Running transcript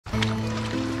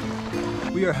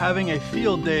We are having a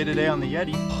field day today on the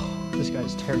Yeti. This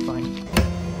guy's terrifying.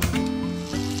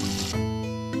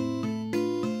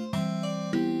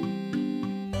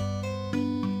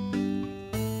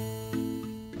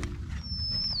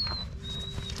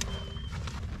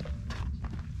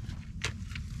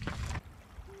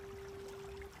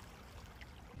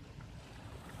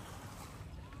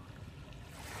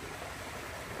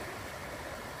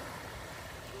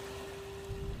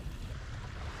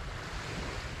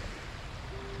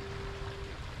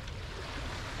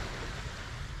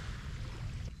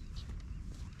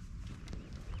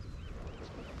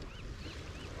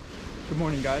 Good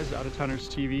morning guys, Out of Towners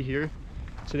TV here.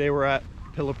 Today we're at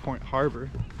Pillow Point Harbor,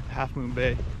 Halfmoon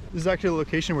Bay. This is actually the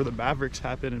location where the Mavericks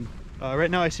happen, and right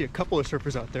now I see a couple of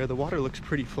surfers out there. The water looks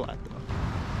pretty flat though.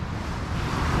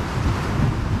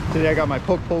 Today I got my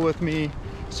poke pole with me,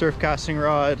 surf casting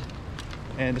rod,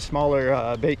 and a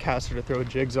smaller bait caster to throw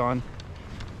jigs on.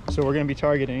 So we're going to be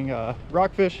targeting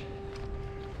rockfish,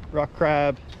 rock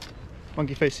crab,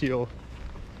 monkey face seal,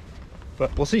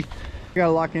 but we'll see. I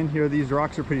gotta lock in here. These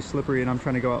rocks are pretty slippery and I'm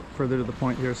trying to go out further to the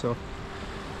point here, so.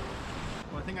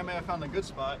 Well, I think I may have found a good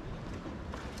spot.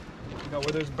 You know,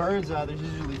 where there's birds at, there's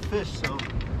usually fish, so.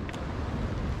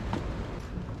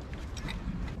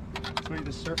 Sweet,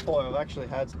 this surf pole I've actually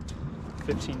had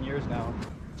 15 years now.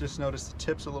 Just noticed the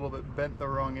tip's a little bit bent the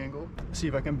wrong angle. See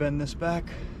if I can bend this back.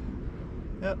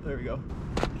 Yep, there we go.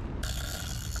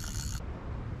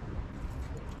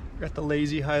 Got the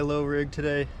lazy high-low rig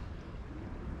today.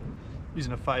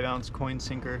 Using a 5-ounce coin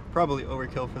sinker, probably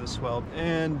overkill for the swell,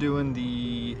 and doing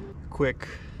the quick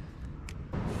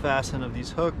fasten of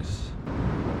these hooks.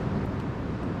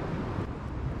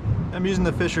 I'm using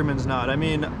the fisherman's knot. I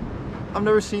mean, I've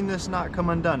never seen this knot come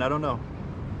undone. I don't know.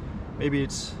 Maybe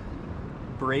it's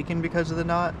breaking because of the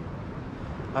knot.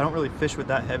 I don't really fish with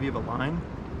that heavy of a line,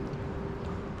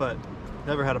 but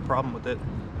never had a problem with it.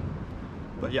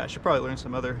 But yeah, I should probably learn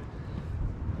some other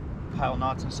pile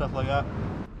knots and stuff like that.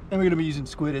 And we're going to be using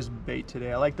squid as bait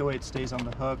today. I like the way it stays on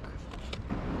the hook.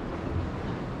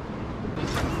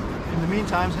 In the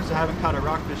meantime, since I haven't caught a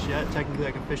rockfish yet, technically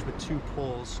I can fish with 2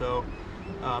 poles. So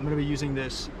I'm going to be using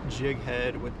this jig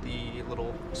head with the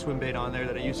little swim bait on there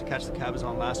that I used to catch the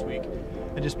cabezon last week,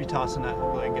 and just be tossing that.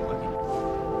 Hopefully I can get lucky.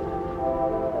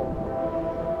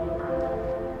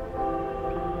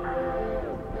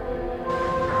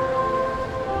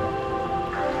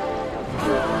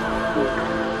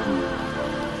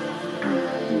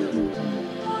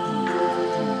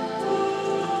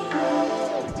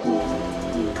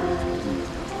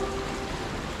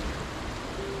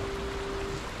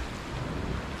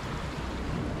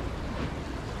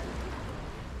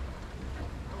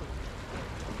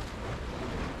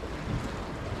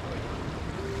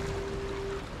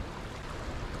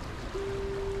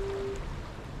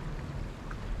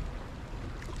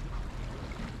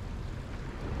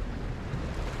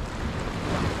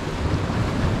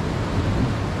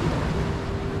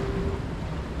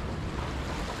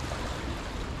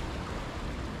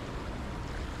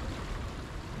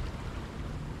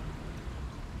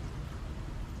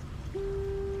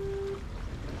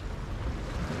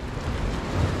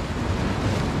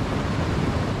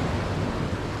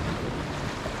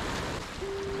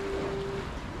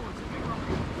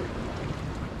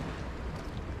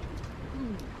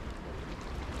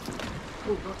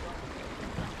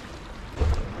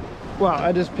 Wow,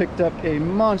 I just picked up a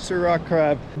monster rock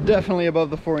crab, definitely above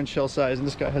the 4-inch shell size, and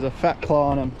this guy has a fat claw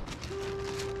on him.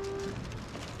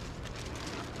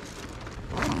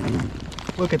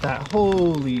 Look at that,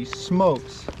 holy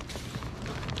smokes.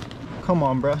 Come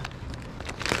on, bruh.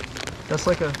 That's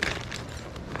like a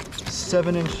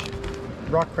 7-inch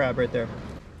rock crab right there.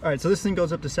 All right, so this thing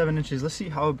goes up to 7 inches. Let's see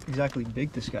how exactly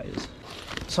big this guy is.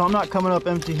 So I'm not coming up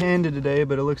empty-handed today,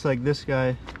 but it looks like this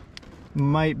guy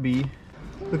might be.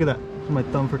 Look at that, my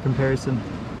thumb for comparison.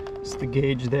 It's the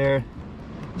gauge there.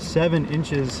 7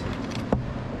 inches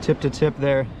tip to tip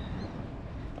there.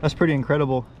 That's pretty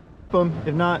incredible. Boom,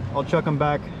 if not, I'll chuck them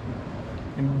back.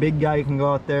 And big guy can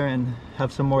go out there and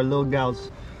have some more little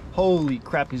gals. Holy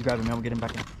crap, he's grabbing me. I'll get him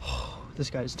back in. Oh, this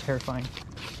guy is terrifying.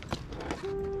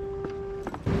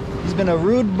 He's been a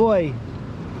rude boy.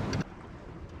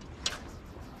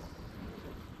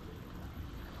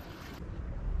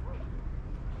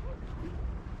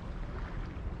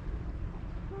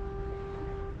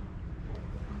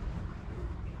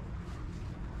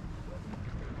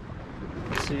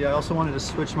 See, I also wanted to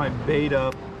switch my bait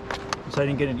up so I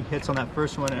didn't get any hits on that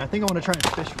first one, and I think I want to try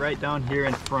and fish right down here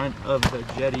in front of the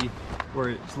jetty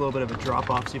where it's a little bit of a drop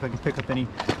off, see if I can pick up any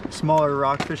smaller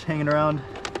rockfish hanging around.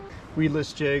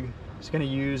 Weedless jig, just going to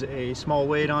use a small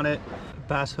weight on it, a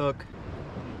bass hook,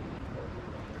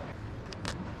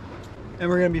 And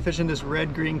we're gonna be fishing this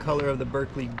red-green color of the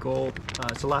Berkeley Gold.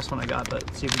 It's the last one I got, but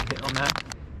let's see if we can hit on that.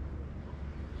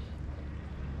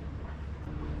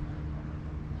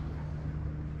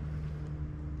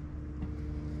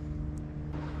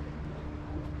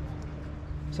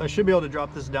 So I should be able to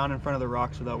drop this down in front of the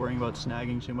rocks without worrying about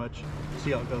snagging too much.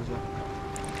 See how it goes though.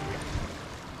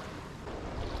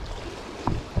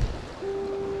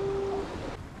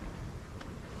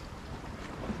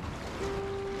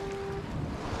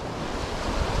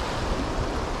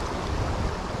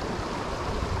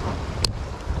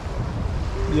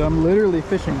 Yeah, I'm literally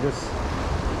fishing just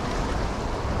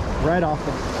right off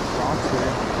the rocks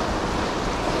here.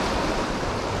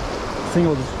 This thing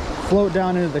will just float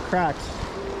down into the cracks.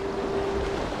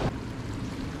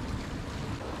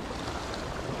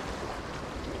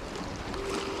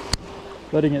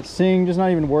 Letting it sing, just not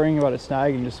even worrying about it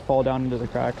snagging, just fall down into the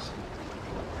cracks.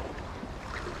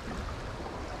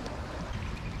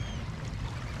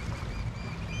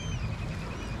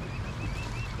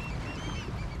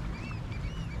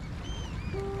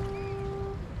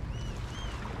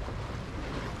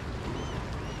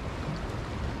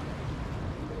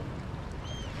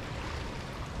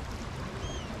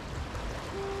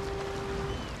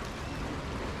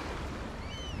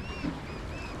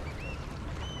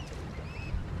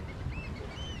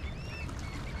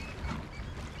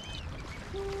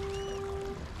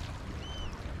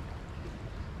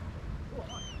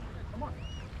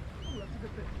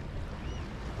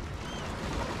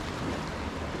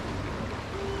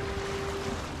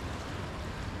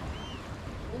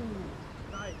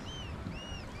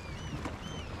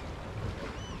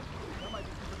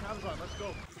 Let's go.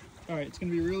 All right, it's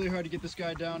gonna be really hard to get this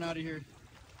guy down out of here.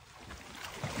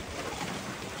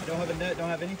 I don't have a net, don't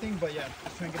have anything, but yeah,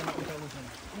 let's try and get him out without losing him.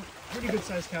 Pretty good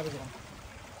sized cabezon.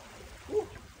 Woo.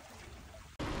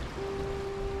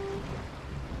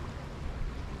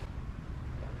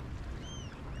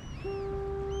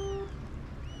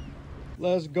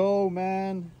 Let's go,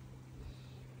 man.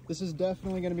 This is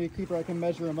definitely gonna be a keeper. I can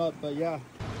measure him up, but yeah.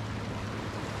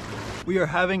 We are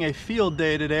having a field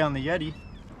day today on the Jetty.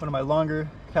 One of my longer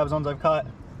cabezons I've caught.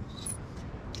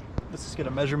 Let's just get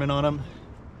a measurement on him.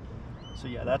 So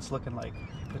yeah, that's looking like,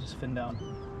 put his fin down,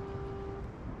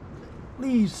 at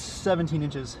least 17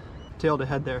 inches tail to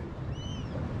head there.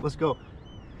 Let's go.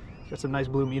 Got some nice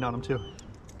blue meat on him too.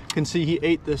 You can see he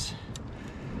ate this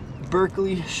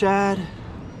Berkeley shad.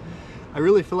 I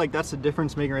really feel like that's the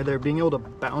difference maker right there, being able to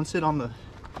bounce it on the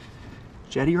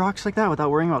Jetty rocks like that without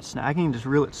worrying about snagging and just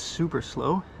reel it super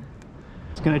slow.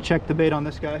 Just gonna check the bait on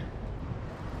this guy.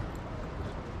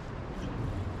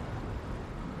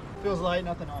 Feels light,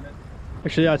 nothing on it.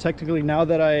 Actually, yeah, technically now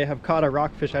that I have caught a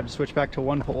rockfish, I have to switch back to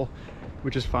one pole,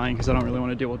 which is fine because I don't really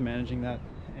want to deal with managing that.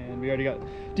 And we already got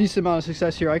a decent amount of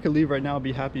success here. I could leave right now,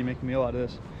 be happy, make a meal out of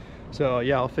this. So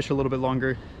yeah, I'll fish a little bit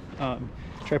longer.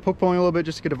 Try poke pulling a little bit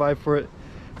just to get a vibe for it.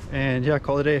 And yeah,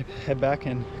 call it a day, head back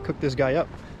and cook this guy up.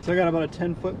 So I got about a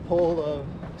 10-foot pole of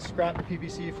scrap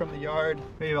PVC from the yard,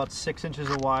 maybe about 6 inches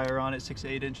of wire on it, 6 to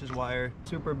 8 inches wire.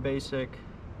 Super basic,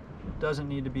 doesn't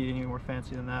need to be any more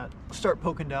fancy than that. Start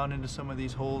poking down into some of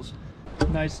these holes.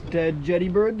 Nice dead jetty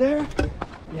bird there.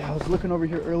 Yeah, I was looking over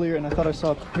here earlier and I thought I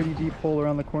saw a pretty deep hole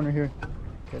around the corner here.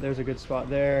 Okay, there's a good spot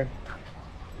there.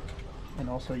 And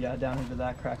also, yeah, down into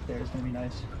that crack there is gonna be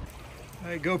nice. All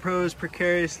right, GoPro is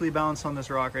precariously balanced on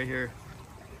this rock right here.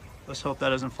 Let's hope that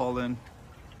doesn't fall in.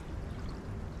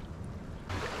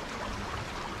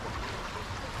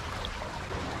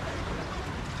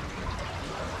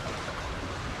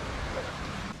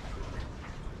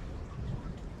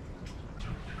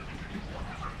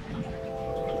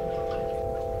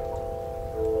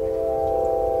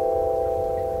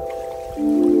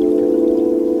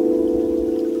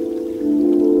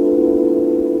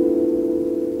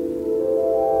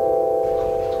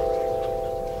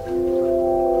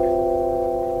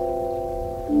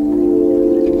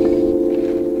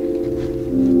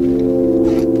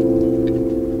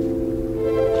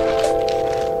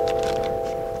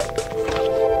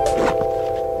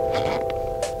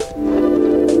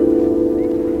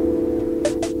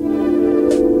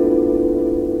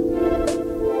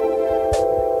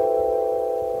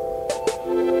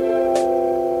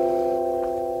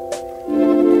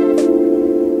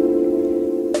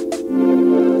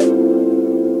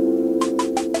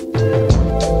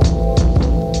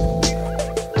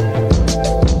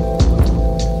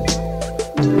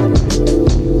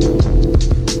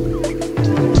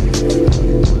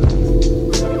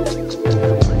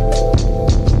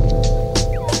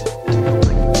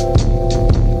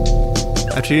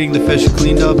 After getting the fish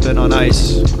cleaned up and on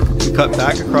ice, we cut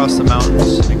back across the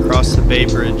mountains and crossed the Bay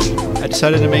Bridge. I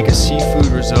decided to make a seafood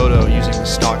risotto using the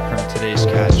stock from today's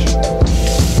catch.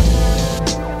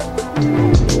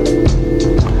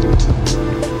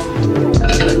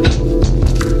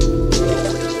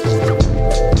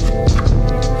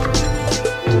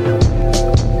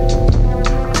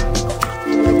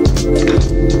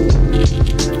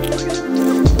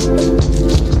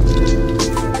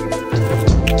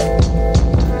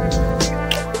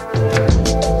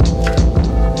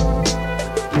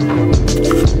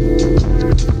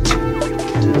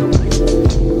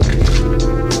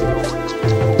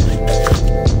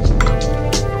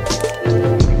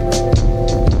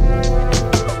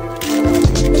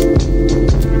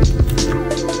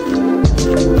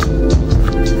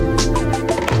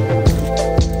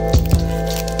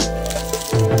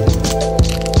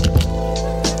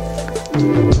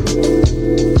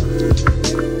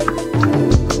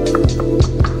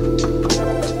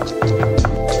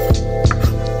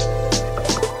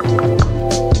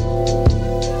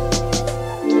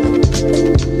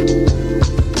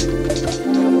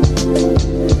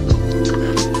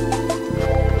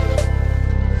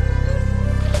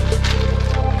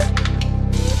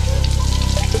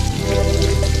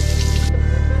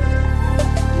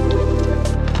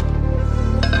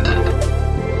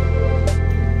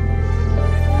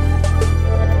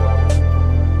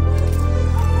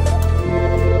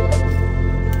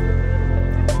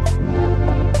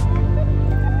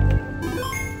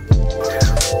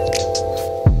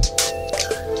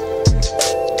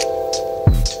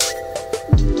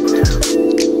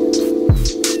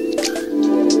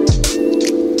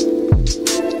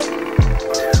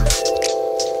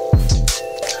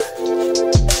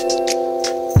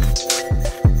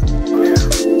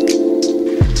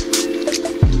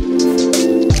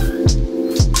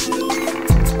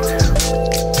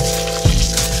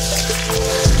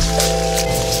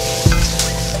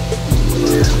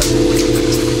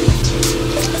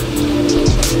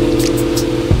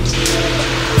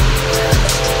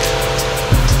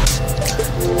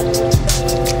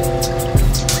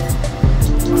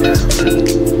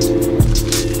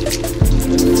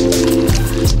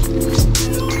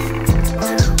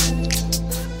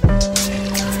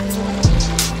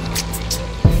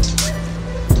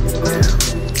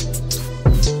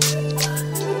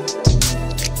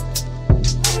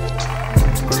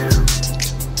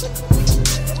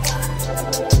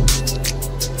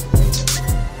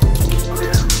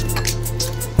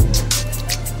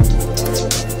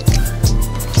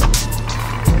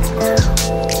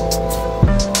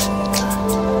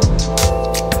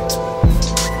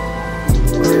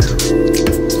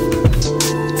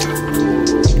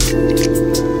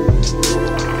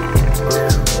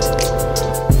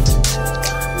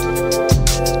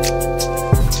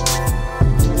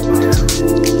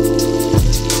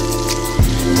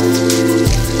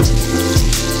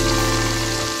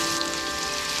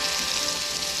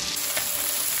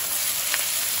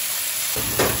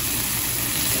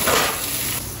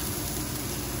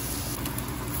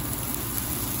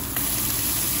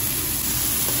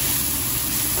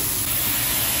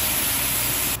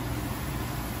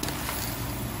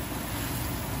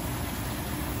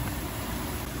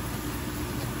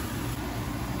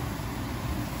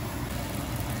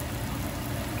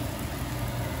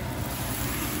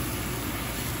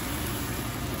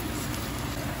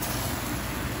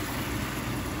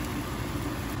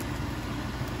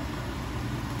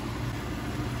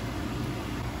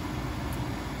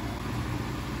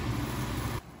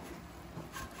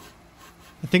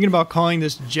 I'm thinking about calling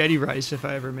this Jetty rice if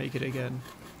I ever make it again.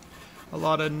 A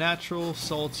lot of natural,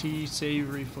 salty,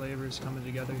 savory flavors coming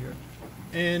together here.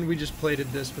 And we just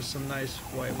plated this with some nice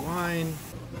white wine.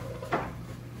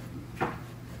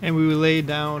 And we lay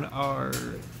down our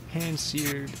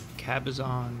hand-seared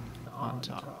cabezon on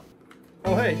top.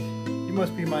 Oh hey, you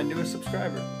must be my newest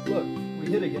subscriber. Look,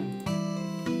 we hit again.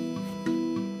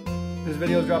 This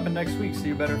video is dropping next week, so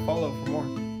you better follow for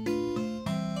more.